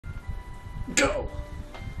Go!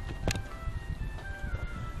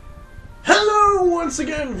 Hello once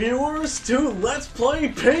again, viewers, to Let's Play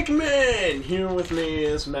Pikmin! Here with me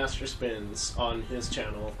is Master Spins, on his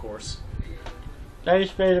channel, of course. Hey,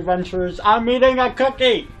 Spade Adventures, I'm eating a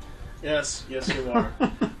cookie! Yes, you are.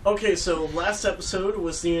 Okay, so last episode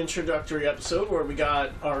was the introductory episode where we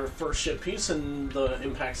got our first ship piece in the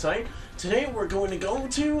impact site. Today we're going to go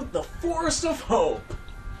to the Forest of Hope.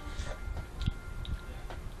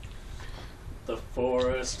 The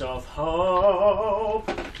Forest of Hope.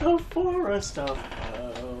 The Forest of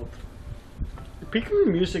Hope. Pikmin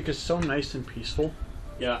music is so nice and peaceful.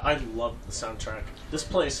 Yeah, I love the soundtrack. This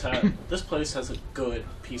place has a good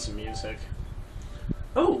piece of music.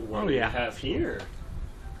 Oh, what do we have here?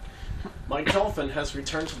 My dolphin has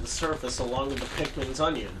returned to the surface along with the Pikmin's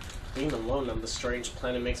onion. Being alone on this strange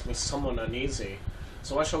planet makes me somewhat uneasy.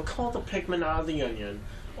 So I shall call the Pikmin out of the onion.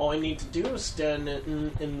 All I need to do is stand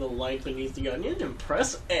in the light beneath the onion and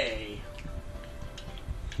press A.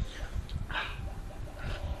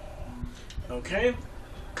 Okay.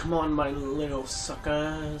 Come on, my little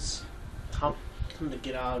suckers. Time to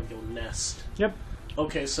get out of your nest. Yep.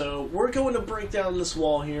 Okay, so we're going to break down this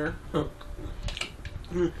wall here.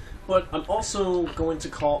 But I'm also going to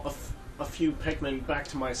call a few Pikmin back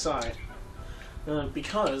to my side.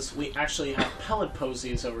 Because we actually have pellet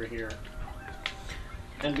posies over here.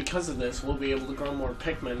 And because of this, we'll be able to grow more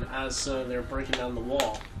Pikmin as they're breaking down the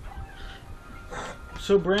wall.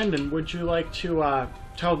 So Brandon, would you like to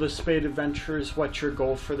tell the Spade Adventures what your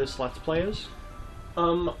goal for this Let's Play is?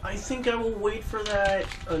 I think I will wait for that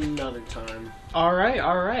another time.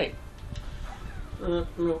 Alright.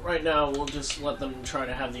 Right now, we'll just let them try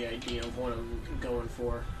to have the idea of what I'm going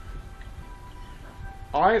for.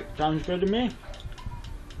 Alright, sounds good to me.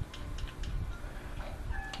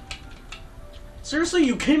 Seriously,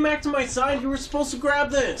 you came back to my side, you were supposed to grab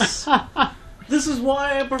this! This is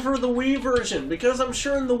why I prefer the Wii version, because I'm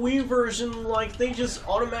sure in the Wii version, like, they just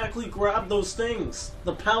automatically grab those things.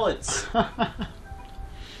 The pellets.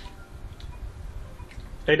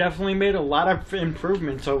 They definitely made a lot of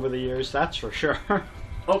improvements over the years, that's for sure.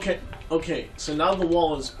 Okay, so now the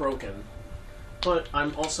wall is broken. But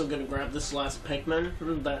I'm also gonna grab this last Pikmin,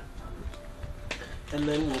 and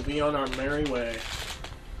then we'll be on our merry way.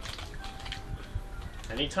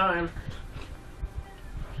 Anytime.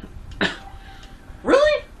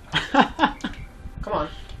 Really? Come on.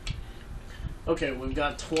 Okay, we've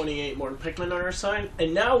got 28 more Pikmin on our side,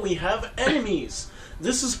 and now we have enemies!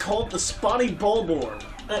 This is called the Spotty Bulbord.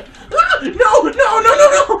 No!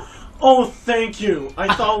 Oh, thank you.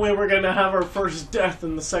 I thought we were going to have our first death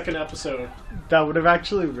in the second episode. That would have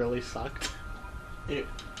actually really sucked. It...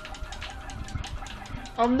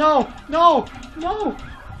 Oh no!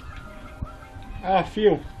 Ah,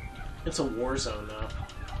 phew. It's a war zone now.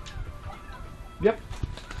 Yep.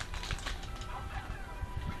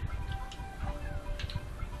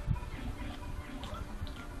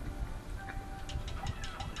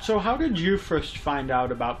 So how did you first find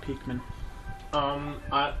out about Pikmin?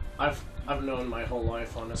 I've known my whole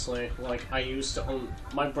life, honestly. Like,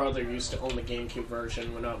 my brother used to own the GameCube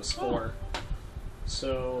version when I was 4.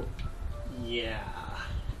 So, yeah.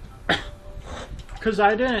 Because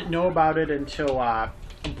I didn't know about it until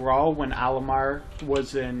Brawl, when Alamar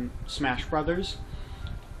was in Smash Brothers.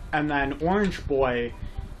 And then Orange Boy,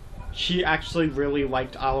 she actually really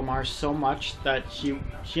liked Alamar so much that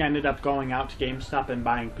she ended up going out to GameStop and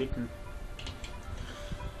buying Pikmin.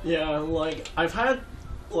 Yeah, like I've had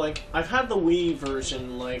the Wii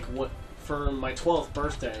version for my 12th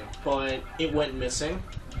birthday, but it went missing.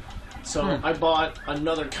 So I bought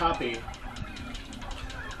another copy,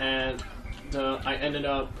 and I ended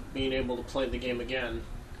up being able to play the game again.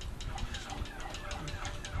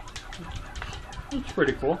 That's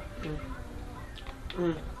pretty cool.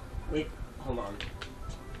 Wait, hold on.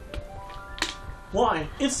 Why?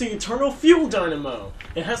 It's the Eternal Fuel Dynamo!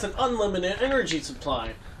 It has an unlimited energy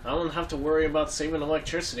supply. I don't have to worry about saving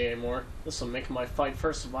electricity anymore. This will make my fight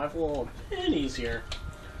for survival a bit easier.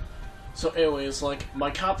 So anyways, like, my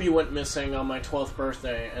copy went missing on my 12th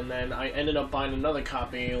birthday, and then I ended up buying another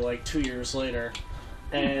copy, like, 2 years later.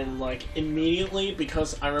 And, like, immediately,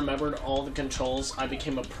 because I remembered all the controls, I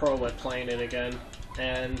became a pro at playing it again.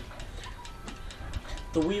 And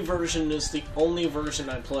the Wii version is the only version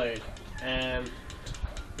I played, and,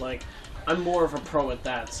 like, I'm more of a pro at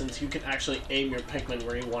that, since you can actually aim your Pikmin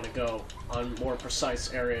where you want to go, on more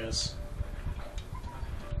precise areas.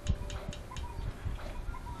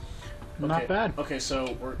 Not bad. Okay,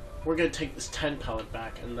 so we're gonna take this 10 pellet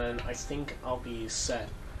back, and then I think I'll be set.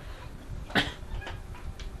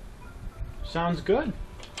 Sounds good.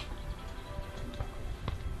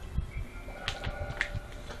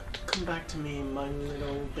 come back to me, my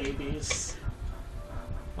little babies.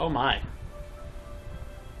 Oh my.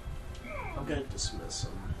 I'm gonna dismiss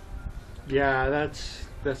them. Yeah,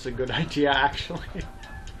 that's a good idea, actually.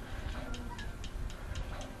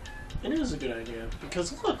 It is a good idea,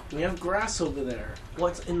 because look, we have grass over there.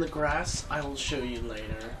 What's in the grass, I will show you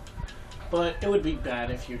later. But it would be bad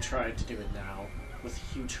if you tried to do it now, with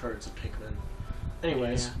huge herds of Pikmin.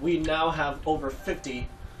 Anyways, Yeah. we now have over 50.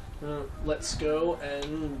 Let's go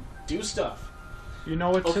and do stuff. You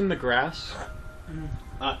know what's in the grass?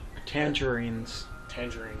 Tangerines.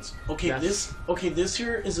 Tangerines. Okay, Yes. this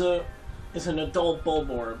here is an adult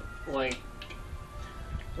Bulbord. Like,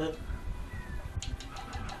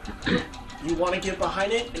 you want to get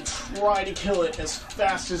behind it and try to kill it as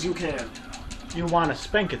fast as you can. You want to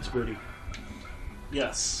spank its booty.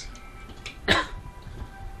 Yes.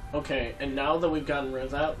 Okay, and now that we've gotten rid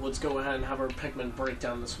of that, let's go ahead and have our Pikmin break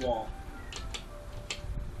down this wall.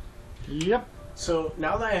 Yep. So,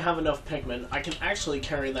 now that I have enough Pikmin, I can actually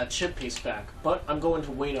carry that chip piece back, but I'm going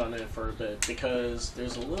to wait on it for a bit, because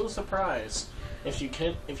there's a little surprise. If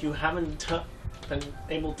you haven't been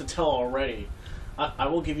able to tell already, I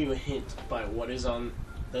will give you a hint by what is on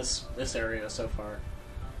this area so far.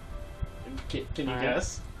 Can you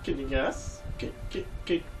guess? Can you guess? Can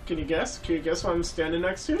you guess? Can you guess what I'm standing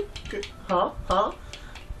next to? Huh?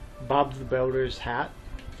 Bob the Builder's hat.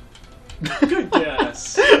 Good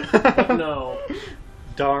guess. But no.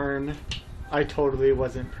 Darn. I totally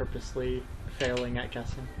wasn't purposely failing at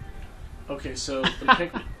guessing. Okay, so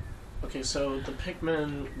the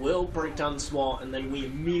Pikmin will break down this wall, and then we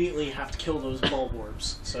immediately have to kill those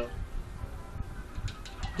Bulborbs. So.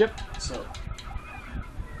 Yep. So.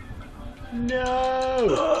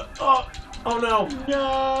 No! Oh no!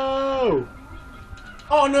 No!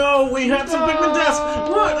 Oh no! We have some Pikmin deaths!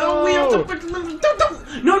 What? Oh, we have some Pikmin.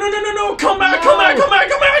 No! Come back! Come back!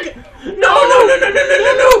 No!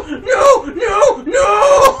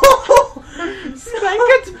 Spank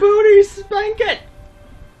its booty! Spank it!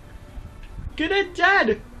 Get it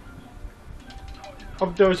dead!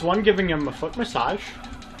 Oh, there was one giving him a foot massage.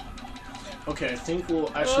 Okay, I think we'll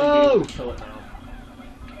actually be able to kill it now.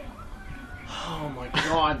 Oh my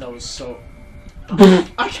god, that was so...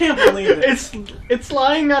 I can't believe it. It's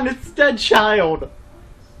lying on its dead child.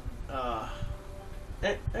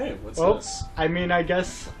 Hey, what's Well, this? I mean, I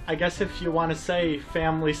guess if you want to say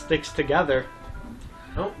family sticks together.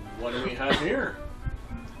 Oh, what do we have here?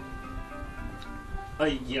 A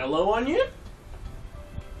yellow onion?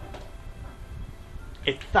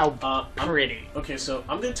 It's so pretty. Okay, so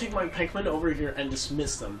I'm gonna take my Pikmin over here and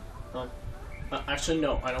dismiss them. Actually,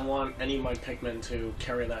 no, I don't want any of my Pikmin to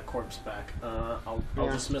carry that corpse back. I'll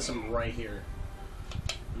dismiss them right here.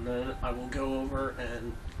 And then I will go over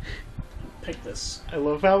and pick this. I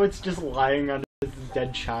love how it's just lying on its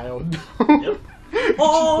dead child. Yep.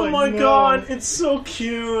 Oh like, my no. god, it's so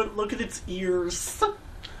cute! Look at its ears.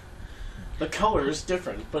 The color is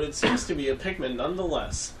different, but it seems to be a Pikmin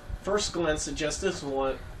nonetheless. First glance suggests this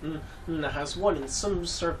one has what in some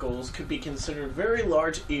circles could be considered very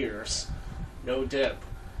large ears. No dip.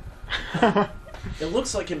 It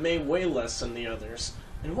looks like it may weigh less than the others.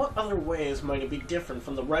 In what other ways might it be different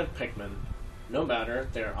from the red Pikmin? No matter,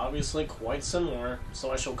 they are obviously quite similar,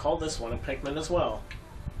 so I shall call this one a Pikmin as well.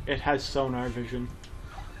 It has sonar vision.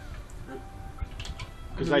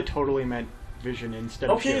 Because I totally meant vision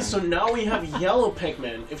instead of Okay, hearing. so now we have yellow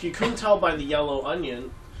Pikmin. If you couldn't tell by the yellow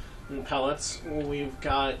onion and pellets, we've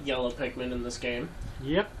got yellow Pikmin in this game.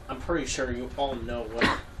 Yep. I'm pretty sure you all know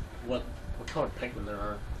what color Pikmin there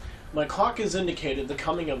are. My clock has indicated the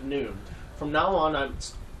coming of noon. From now on, I'm...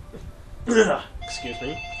 Excuse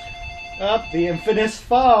me. Up the infamous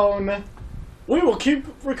phone. We will keep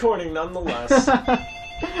recording nonetheless.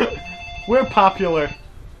 We're popular.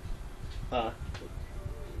 Oh,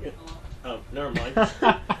 never mind.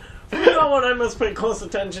 From now on, I must pay close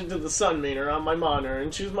attention to the sun meter on my monitor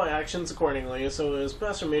and choose my actions accordingly, so it is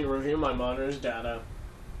best for me to review my monitor's data.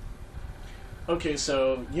 Okay,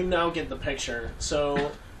 so you now get the picture.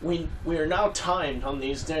 So we are now timed on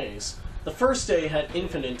these days. The first day had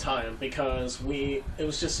infinite time because it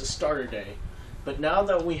was just a starter day. But now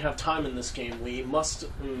that we have time in this game, we must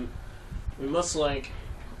like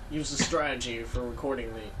use a strategy for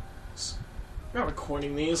recording these. Not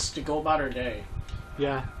recording these to go about our day.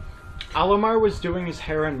 Yeah. Alamar was doing his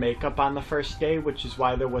hair and makeup on the first day, which is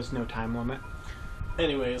why there was no time limit.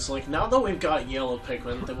 Anyways, like, now that we've got yellow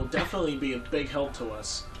Pikmin, they will definitely be a big help to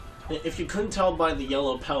us. If you couldn't tell by the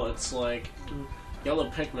yellow pellets, like, yellow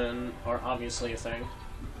Pikmin are obviously a thing.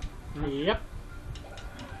 Yep.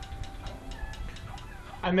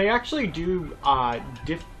 And they actually do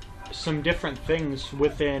some different things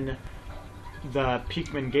within the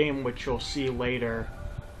Pikmin game, which you'll see later.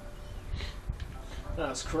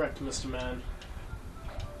 That's correct, Mr. Man.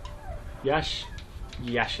 Yes.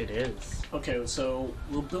 Yes, it is. Okay, so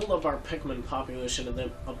we'll build up our Pikmin population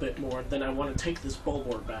a bit more, then I want to take this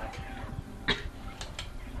Bulbord back.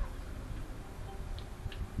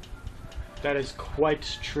 That is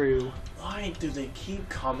quite true. Why do they keep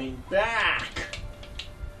coming back?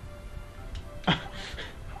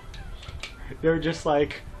 They're just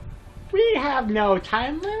like, we have no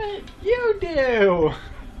time limit, you do!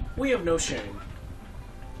 We have no shame.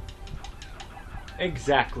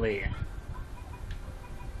 Exactly.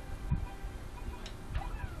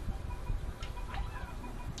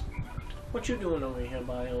 What you doing over here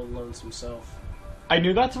by old lonesome self? I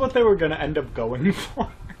knew that's what they were gonna end up going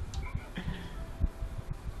for.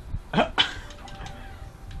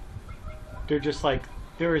 They're just like,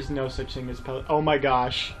 there is no such thing as oh my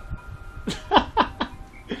gosh.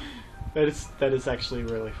 That is actually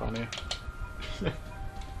really funny.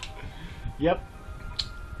 Yep.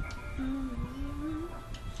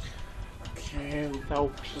 Okay,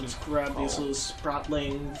 So let's grab these little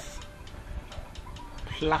sprotlings.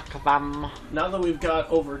 Pluck them. Now that we've got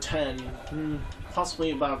over 10,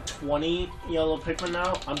 possibly about 20 yellow Pikmin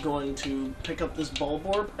now, I'm going to pick up this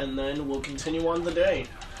Bulbord and then we'll continue on the day.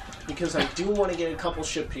 Because I do want to get a couple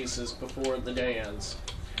ship pieces before the day ends.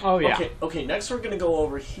 Oh yeah. Okay, next we're going to go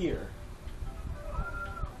over here.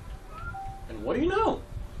 And what do you know?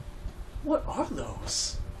 What are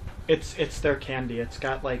those? It's their candy. It's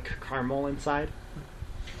got like caramel inside.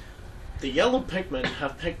 The yellow Pikmin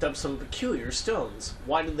have picked up some peculiar stones.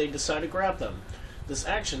 Why did they decide to grab them? This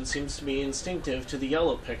action seems to be instinctive to the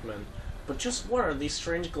yellow Pikmin. But just what are these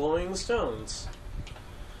strange glowing stones?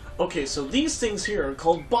 Okay, so these things here are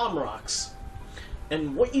called bomb rocks.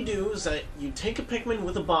 And what you do is that you take a Pikmin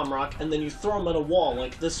with a bomb rock and then you throw them at a wall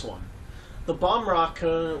like this one. The bomb rock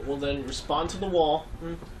will then respond to the wall,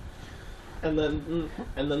 and then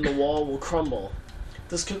the wall will crumble.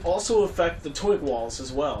 This can also affect the twig walls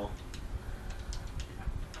as well.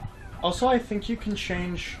 Also, I think you can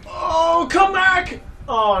change... Oh, come back!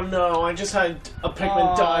 Oh no, I just had a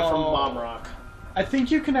Pikmin die from bomb rock. I think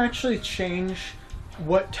you can actually change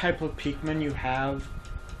what type of Pikmin you have.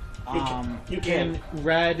 You can. In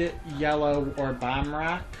red, yellow, or bomb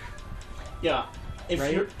rock. Yeah.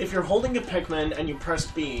 Right? If you're holding a Pikmin and you press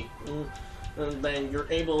B, then you're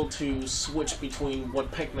able to switch between what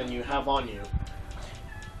Pikmin you have on you.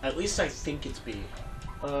 At least I think it's B.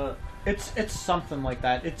 It's something like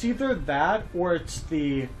that. It's either that or it's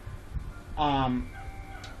the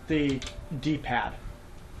D-pad.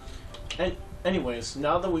 And anyways,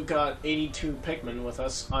 now that we've got 82 Pikmin with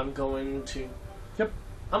us, I'm going to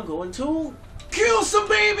kill some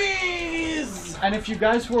babies! And if you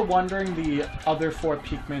guys were wondering, the other 4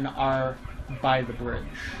 Pikmin are by the bridge.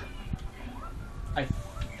 I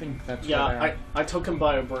think that's where they are. I took them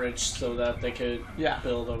by a bridge so that they could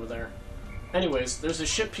build over there. Anyways, there's a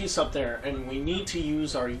ship piece up there, and we need to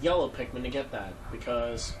use our yellow Pikmin to get that,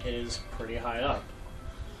 because it is pretty high up.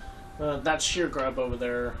 That sheer grab over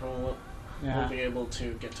there will be able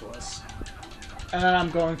to get to us. And then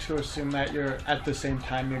I'm going to assume that at the same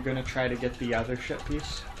time you're going to try to get the other ship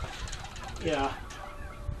piece. Yeah.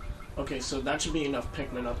 Okay, so that should be enough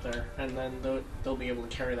Pikmin up there, and then they'll be able to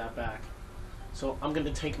carry that back. So I'm going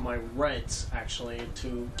to take my reds, actually,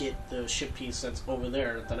 to get the ship piece that's over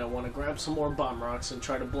there. Then I want to grab some more bomb rocks and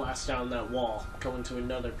try to blast down that wall, go into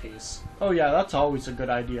another piece. Oh yeah, that's always a good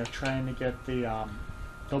idea, trying to get the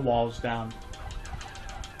walls down.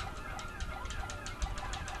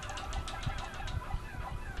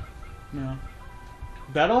 Yeah.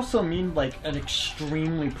 That also means like an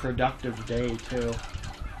extremely productive day too.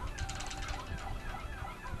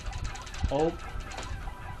 Oh.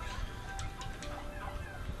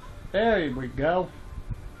 There we go.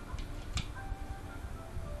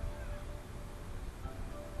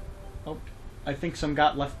 Oh, I think some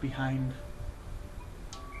got left behind.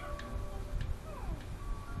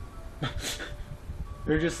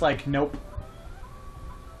 They're just like, nope.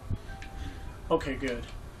 Okay, good.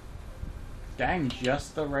 Dang,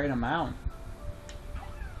 just the right amount.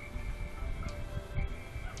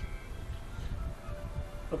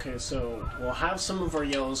 Okay, so we'll have some of our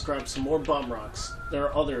yellows grab some more bomb rocks. There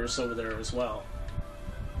are others over there as well.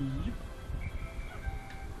 Yep.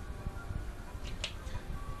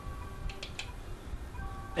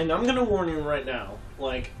 And I'm gonna warn you right now,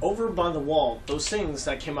 like, over by the wall, those things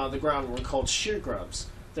that came out of the ground were called sheer grubs.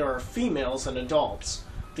 There are females and adults.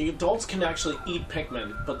 The adults can actually eat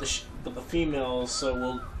Pikmin, but the females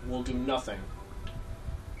will do nothing.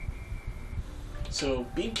 So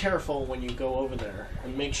be careful when you go over there,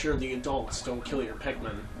 and make sure the adults don't kill your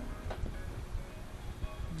Pikmin.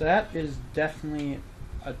 That is definitely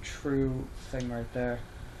a true thing right there.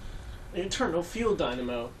 The Eternal Fuel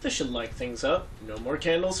Dynamo. This should light things up. No more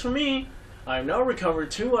candles for me. I have now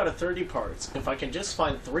recovered 2 out of 30 parts. If I can just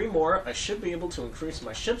find 3 more, I should be able to increase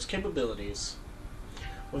my ship's capabilities.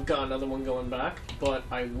 We've got another one going back, but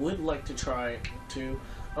I would like to try to...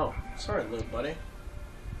 Oh, sorry, little buddy.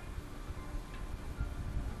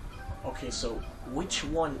 Okay, so which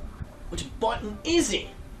button is it?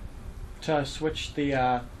 To switch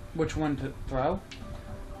the, which one to throw?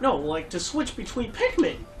 No, like to switch between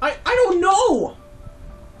Pikmin. I don't know!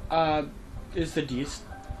 Is the D...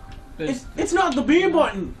 It's not the B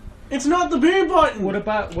button! It's not the B button! What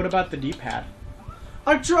about the D-pad?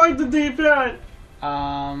 I tried the D-pad!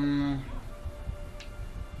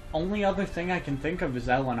 Only other thing I can think of is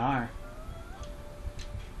L and R.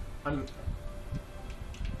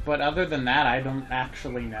 But other than that, I don't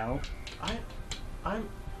actually know.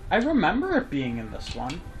 I remember it being in this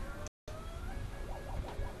one.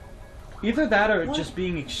 Either that or just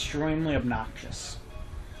being extremely obnoxious.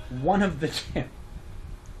 One of the two.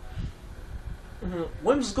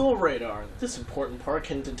 Whimsical radar. This important part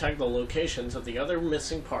can detect the locations of the other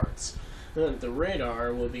missing parts. The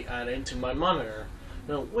radar will be added to my monitor,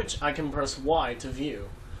 which I can press Y to view.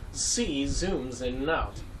 C zooms in and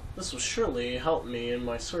out. This will surely help me in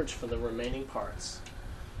my search for the remaining parts.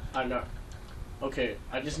 I'm not... Okay,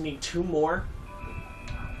 I just need 2 more.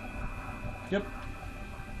 Yep.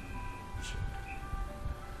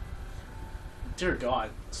 Dear God,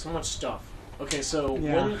 so much stuff. Okay, so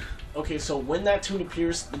yeah. when that tune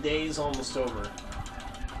appears, the day is almost over.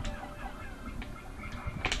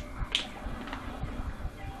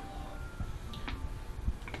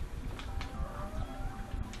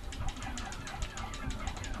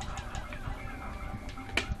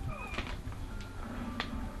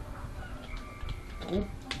 Ooh.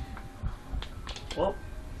 Well,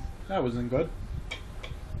 that wasn't good.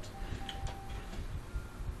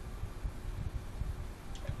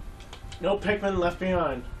 No Pikmin left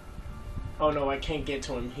behind. Oh no, I can't get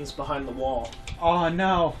to him. He's behind the wall. Oh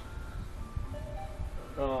no.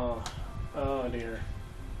 Oh dear.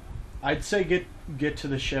 I'd say get to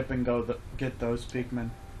the ship and get those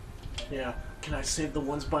Pikmin. Yeah. Can I save the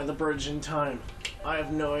ones by the bridge in time? I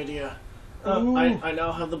have no idea. Ooh. I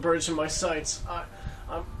now have the bridge in my sights.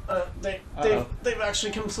 They've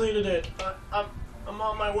actually completed it. I'm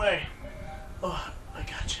on my way. Oh, I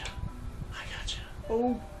gotcha.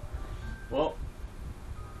 Oh. Well,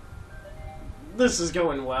 this is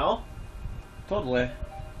going well. Totally.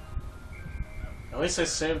 At least I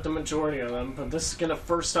saved the majority of them, but this is gonna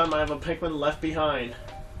first time I have a Pikmin left behind.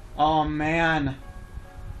 Oh man.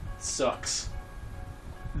 Sucks.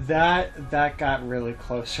 That got really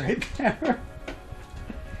close right there.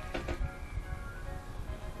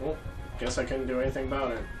 Well, guess I couldn't do anything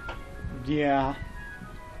about it. Yeah.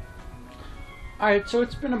 Alright, so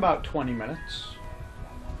it's been about 20 minutes.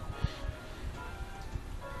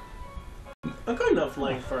 A good enough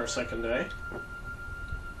length for our second day.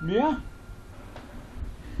 Yeah.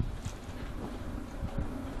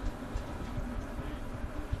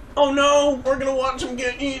 Oh no! We're gonna watch him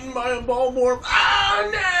get eaten by a Bulbord. Ah,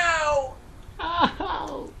 no!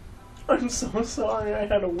 Ow. I'm so sorry I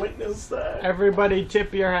had to witness that. Everybody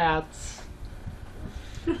tip your hats.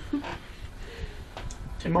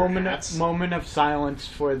 Moment of silence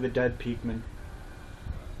for the dead Pikmin.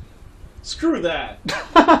 Screw that.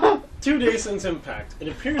 2 days since impact. It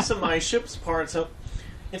appears that my ship's parts have...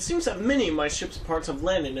 It seems that many of my ship's parts have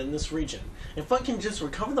landed in this region. If I can just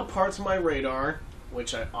recover the parts of my radar,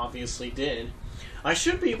 which I obviously did, I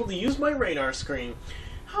should be able to use my radar screen.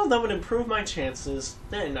 How that would improve my chances,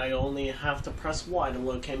 then I only have to press Y to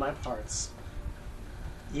locate my parts.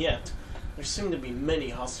 Yet, there seem to be many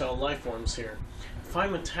hostile life forms here. If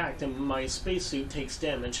I'm attacked and my spacesuit takes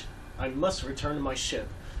damage, I must return to my ship,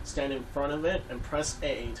 stand in front of it, and press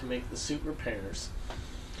A to make the suit repairs.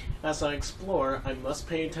 As I explore, I must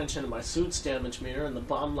pay attention to my suit's damage meter in the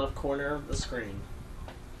bottom left corner of the screen.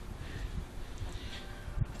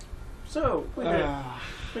 So, we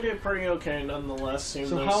did pretty okay nonetheless,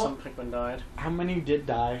 even though some Pikmin died. How many did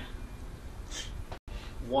die?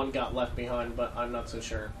 1 got left behind, but I'm not so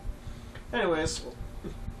sure. Anyways,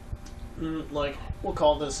 we'll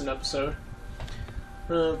call this an episode.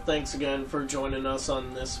 Thanks again for joining us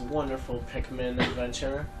on this wonderful Pikmin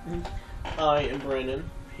adventure. I am Brandon.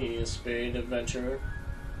 He is Spade Adventurer.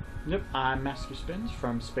 Yep, I'm Master Spins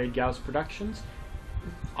from Spade Gals Productions.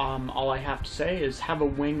 All I have to say is have a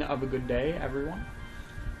wing of a good day, everyone.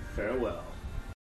 Farewell.